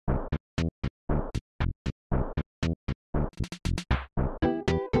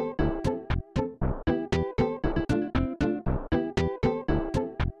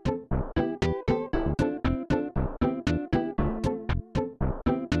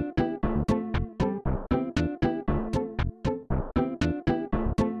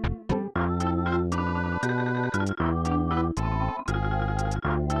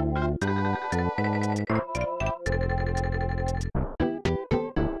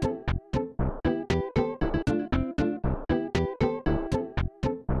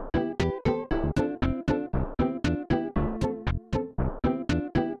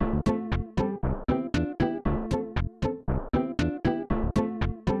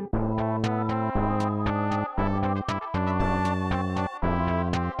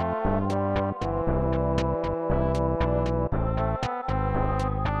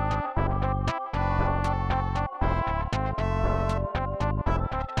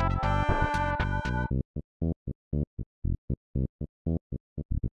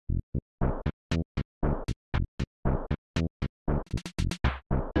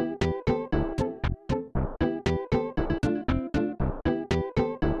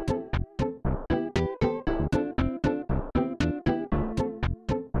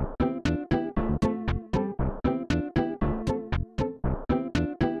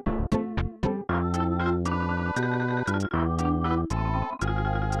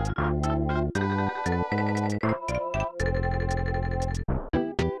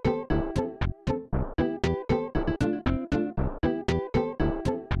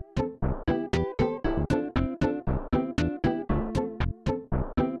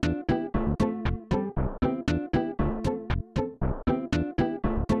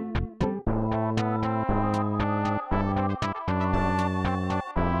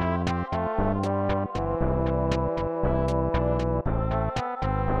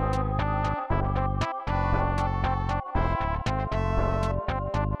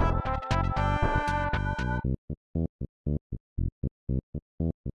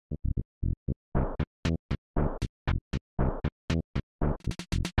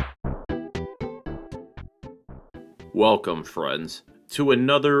Welcome, friends, to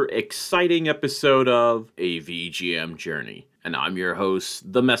another exciting episode of A VGM Journey. And I'm your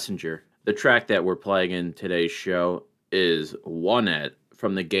host, The Messenger. The track that we're playing in today's show is Onett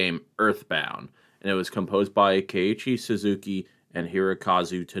from the game Earthbound, and it was composed by Keiichi, Suzuki, and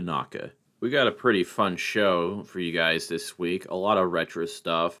Hirokazu Tanaka. We got a pretty fun show for you guys this week, a lot of retro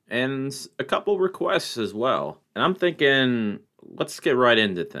stuff, and a couple requests as well. And I'm thinking, let's get right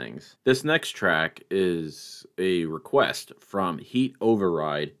into things. This next track is a request from Heat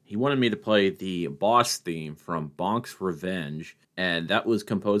Override. He wanted me to play the boss theme from Bonks Revenge, and that was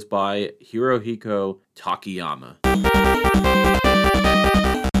composed by Hirohiko Takeyama.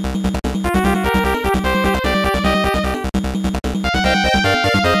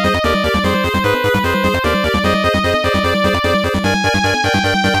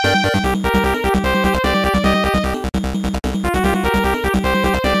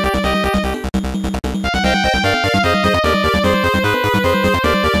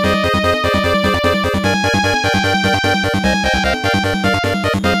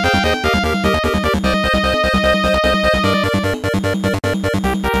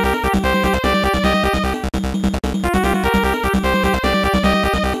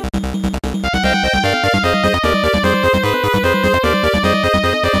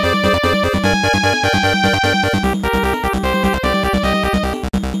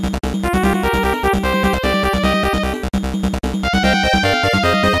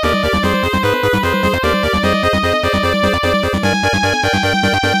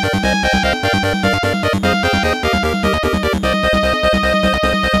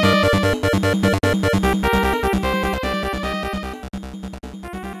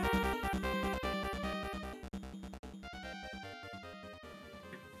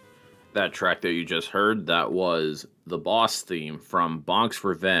 That track that you just heard, that was the boss theme from Bonks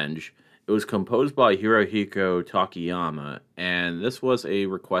Revenge. It was composed by Hirohiko Takeyama, and this was a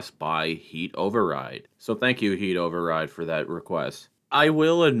request by Heat Override. So thank you, Heat Override, for that request. I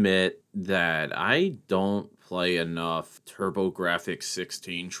will admit that I don't play enough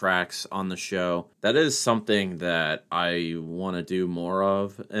TurboGrafx-16 tracks on the show. That is something that I want to do more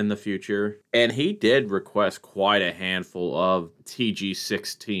of in the future. And he did request quite a handful of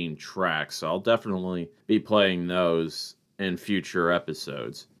TG-16 tracks, so I'll definitely be playing those in future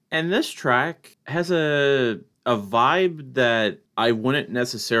episodes. And this track has a vibe that I wouldn't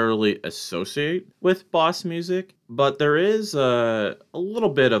necessarily associate with boss music, but there is a little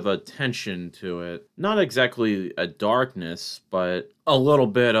bit of a tension to it. Not exactly a darkness, but a little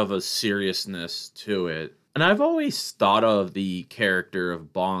bit of a seriousness to it. And I've always thought of the character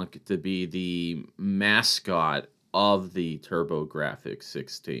of Bonk to be the mascot of the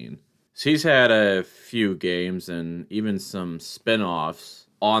TurboGrafx-16. So he's had a few games and even some spin-offs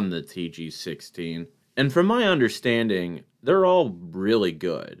on the TG-16. And from my understanding, they're all really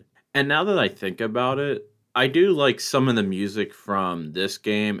good. And now that I think about it, I do like some of the music from this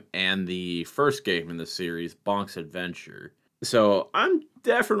game and the first game in the series, Bonk's Adventure. So I'm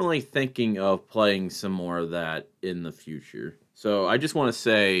definitely thinking of playing some more of that in the future. So I just want to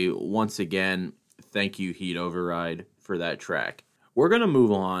say, once again, thank you, Heat Override, for that track. We're going to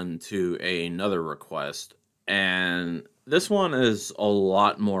move on to another request, and this one is a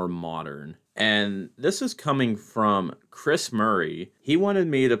lot more modern. And this is coming from Chris Murray. He wanted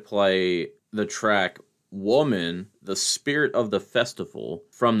me to play the track Woman, the Spirit of the Festival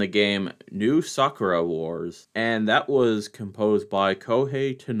from the game New Sakura Wars, and that was composed by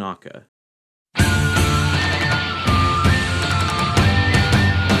Kohei Tanaka.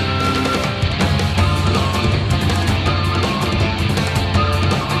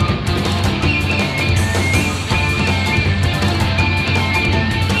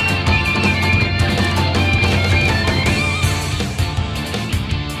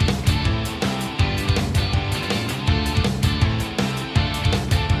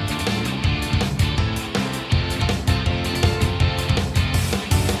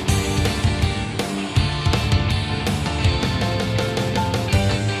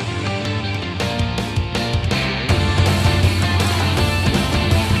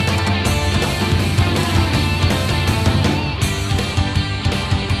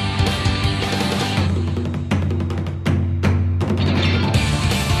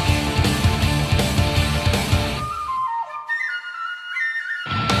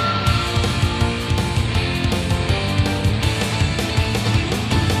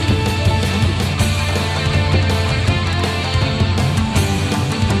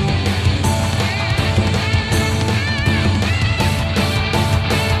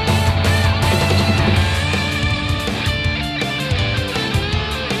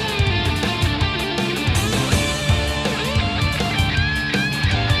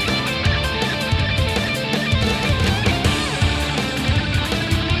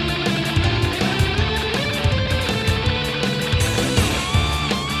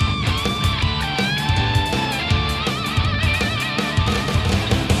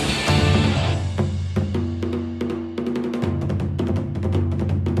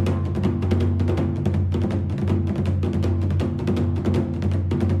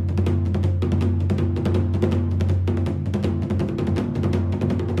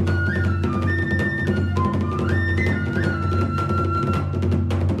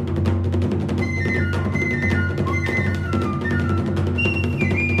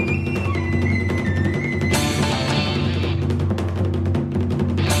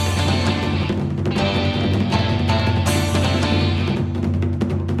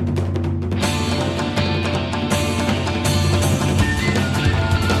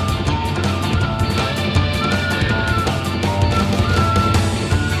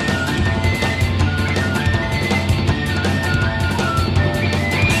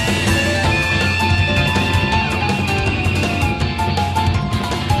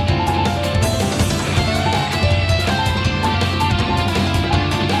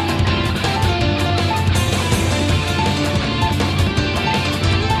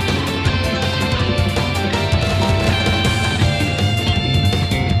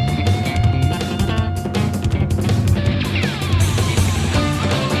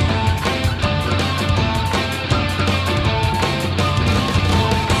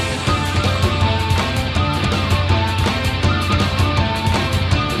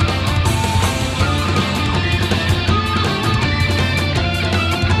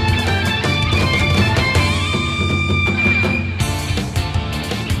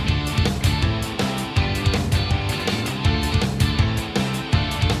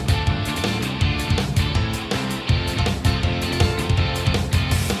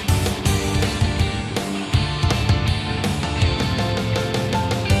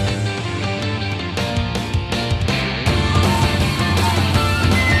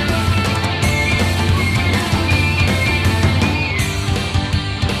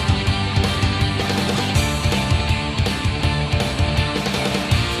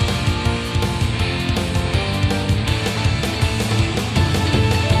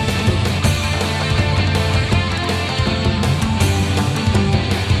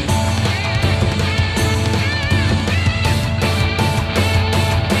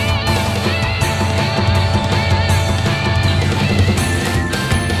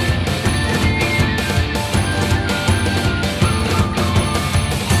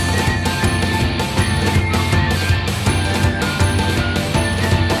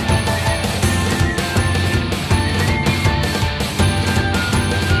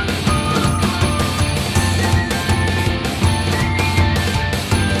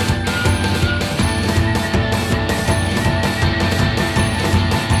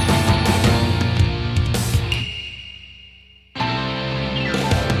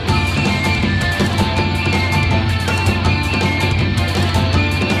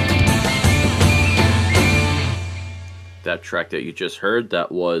 That track that you just heard,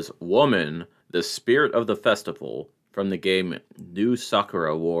 that was Woman, the Spirit of the Festival, from the game New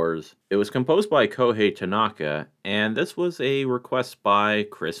Sakura Wars. It was composed by Kohei Tanaka, and this was a request by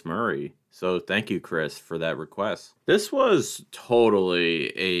Chris Murray. So thank you, Chris, for that request. This was totally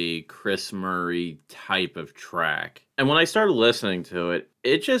a Chris Murray type of track. And when I started listening to it,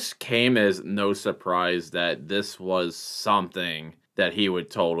 it just came as no surprise that this was something that he would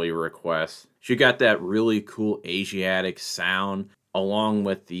totally request. She got that really cool Asiatic sound, along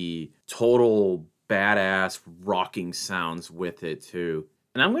with the total badass rocking sounds with it too.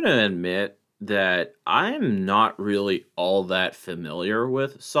 And I'm going to admit that I'm not really all that familiar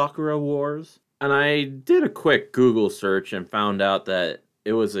with Sakura Wars. And I did a quick Google search and found out that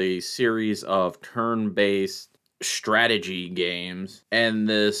it was a series of turn-based strategy games. And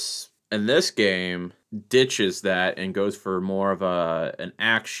this game ditches that and goes for more of an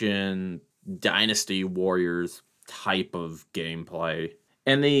action Dynasty Warriors type of gameplay.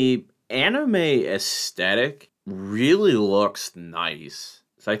 And the anime aesthetic really looks nice.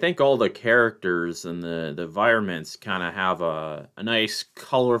 So I think all the characters and the environments kind of have a nice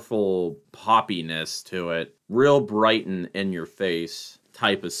colorful poppiness to it. Real bright and in your face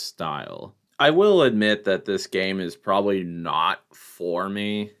type of style. I will admit that this game is probably not for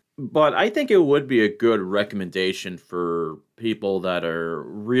me, but I think it would be a good recommendation for people that are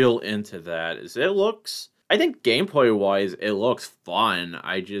real into that. I think gameplay wise, it looks fun.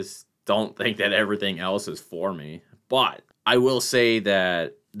 I just don't think that everything else is for me. But I will say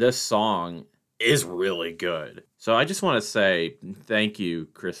that this song is really good. So I just want to say thank you,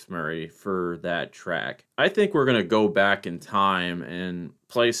 Chris Murray, for that track. I think we're going to go back in time and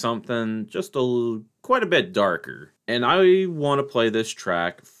play something just quite a bit darker. And I want to play this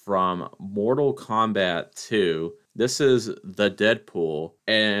track from Mortal Kombat 2. This is The Deadpool,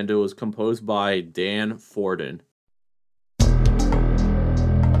 and it was composed by Dan Forden.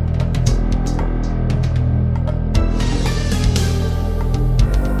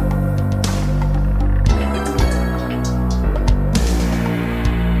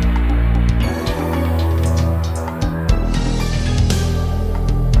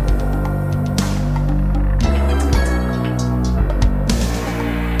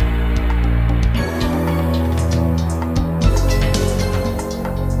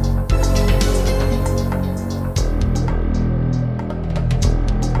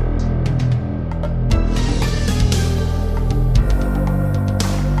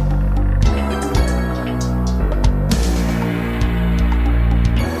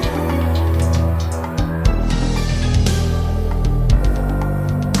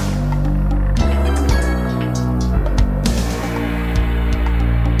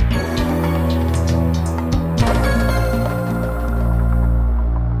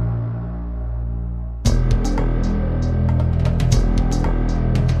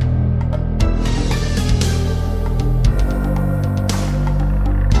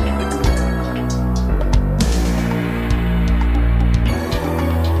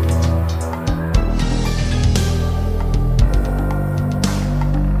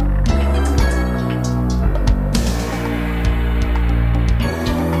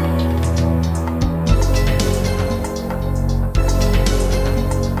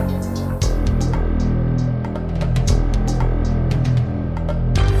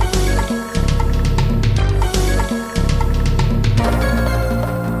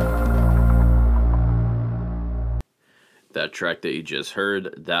 That track that you just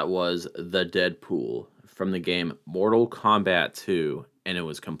heard, that was The Deadpool from the game Mortal Kombat 2, and it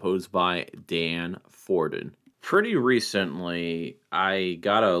was composed by Dan Forden. Pretty recently, I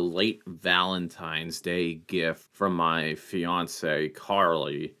got a late Valentine's Day gift from my fiance,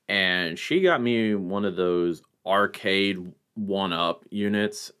 Carly, and she got me one of those arcade 1-up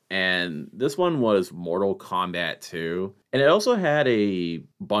units, and this one was Mortal Kombat 2, and it also had a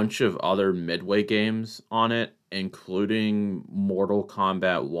bunch of other Midway games on it, including Mortal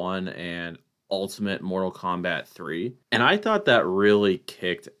Kombat 1 and Ultimate Mortal Kombat 3, and I thought that really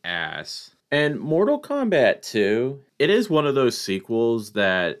kicked ass. And Mortal Kombat 2, it is one of those sequels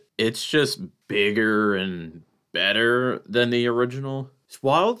that it's just bigger and better than the original.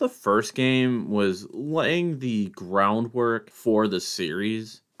 While the first game was laying the groundwork for the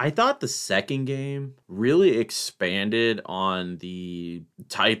series, I thought the second game really expanded on the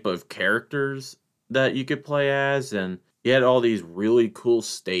type of characters that you could play as, and you had all these really cool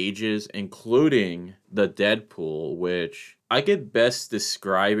stages, including the Deadpool, which I could best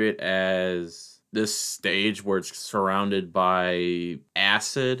describe it as this stage where it's surrounded by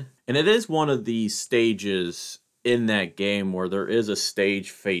acid. And it is one of the stages in that game where there is a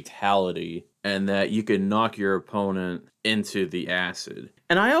stage fatality and that you can knock your opponent into the acid.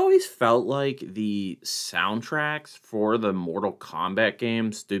 And I always felt like the soundtracks for the Mortal Kombat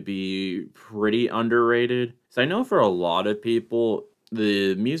games to be pretty underrated. So I know for a lot of people,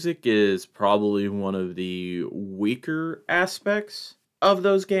 the music is probably one of the weaker aspects of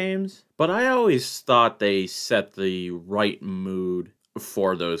those games, but I always thought they set the right mood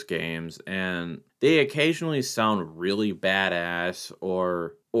for those games, and they occasionally sound really badass,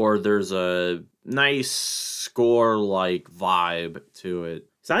 or there's a nice score like vibe to it.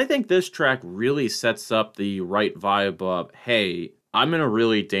 So I think this track really sets up the right vibe of, hey, I'm in a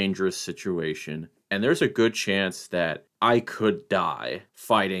really dangerous situation, and there's a good chance that I could die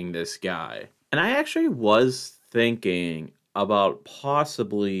fighting this guy. And I actually was thinking about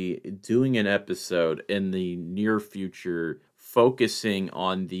possibly doing an episode in the near future focusing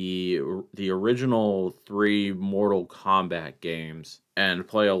on the original 3 Mortal Kombat games and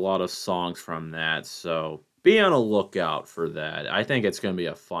play a lot of songs from that. So be on a lookout for that. I think it's going to be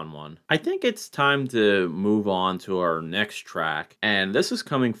a fun one. I think it's time to move on to our next track, and this is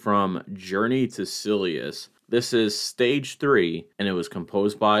coming from Journey to Silius. This is Stage 3, and it was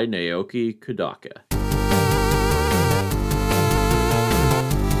composed by Naoki Kodaka.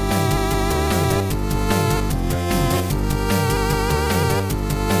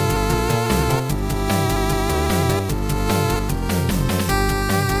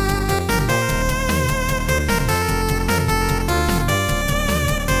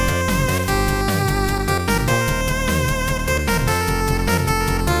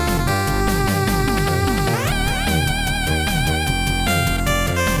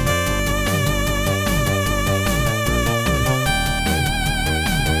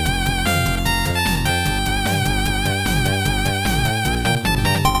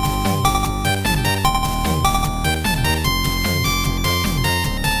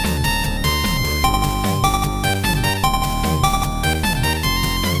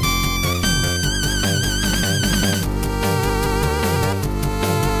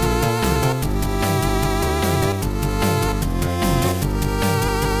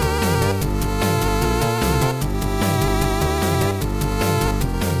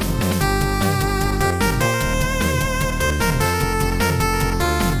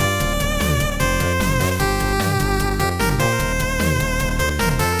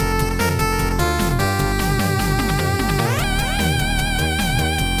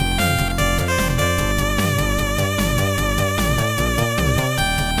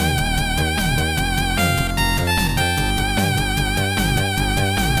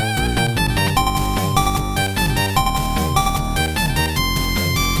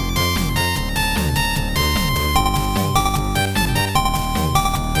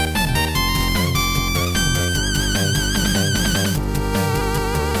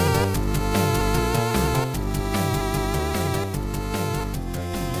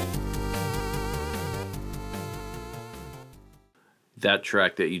 That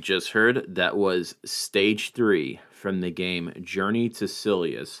track that you just heard, that was Stage 3 from the game Journey to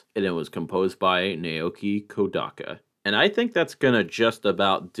Silius, and it was composed by Naoki Kodaka. And I think that's going to just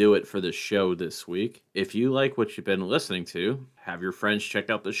about do it for the show this week. If you like what you've been listening to, have your friends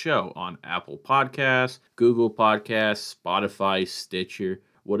check out the show on Apple Podcasts, Google Podcasts, Spotify, Stitcher,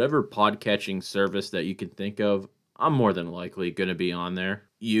 whatever podcatching service that you can think of. I'm more than likely going to be on there.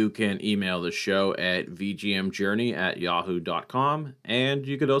 You can email the show at vgmjourney@yahoo.com, and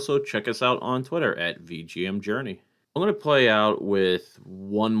you could also check us out on Twitter at vgmjourney. I'm going to play out with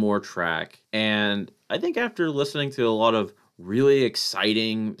one more track, and I think after listening to a lot of really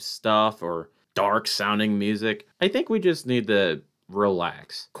exciting stuff or dark sounding music, I think we just need to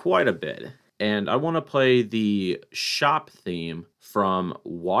relax quite a bit. And I want to play the shop theme from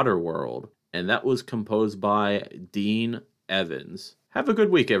Waterworld, and that was composed by Dean Evans. Have a good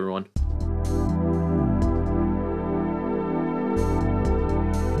week, everyone.